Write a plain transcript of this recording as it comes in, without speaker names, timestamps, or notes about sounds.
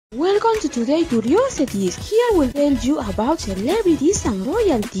Welcome to Today Curiosities. Here we'll tell you about celebrities and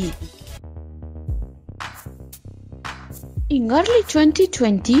royalty. In early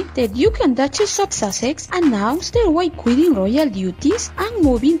 2020, the Duke and Duchess of Sussex announced they were quitting royal duties and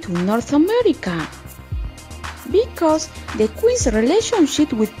moving to North America. Because the Queen's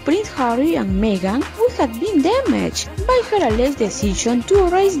relationship with Prince Harry and Meghan would have been damaged by her alleged decision to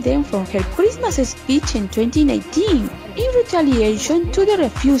erase them from her Christmas speech in 2019, in retaliation to the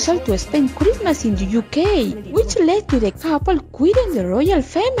refusal to spend Christmas in the UK, which led to the couple quitting the royal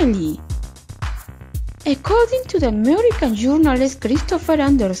family. According to the American journalist Christopher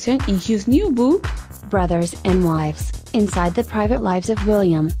Anderson in his new book, Brothers and Wives, Inside the Private Lives of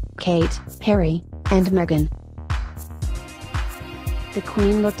William, Kate, Harry, and Meghan. The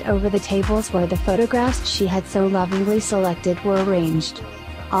Queen looked over the tables where the photographs she had so lovingly selected were arranged.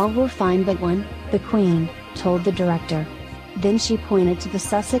 All were fine but one, the Queen told the director. Then she pointed to the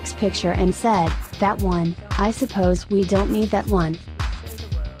Sussex picture and said, "That one, I suppose we don't need that one."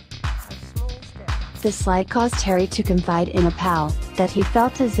 The slight caused Harry to confide in a pal that he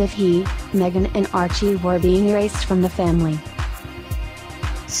felt as if he, Meghan and Archie were being erased from the family.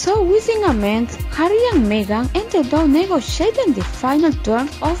 So within a month, Harry and Meghan ended up negotiating the final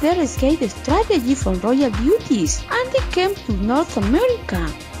terms of their escape strategy from royal duties, and they came to North America.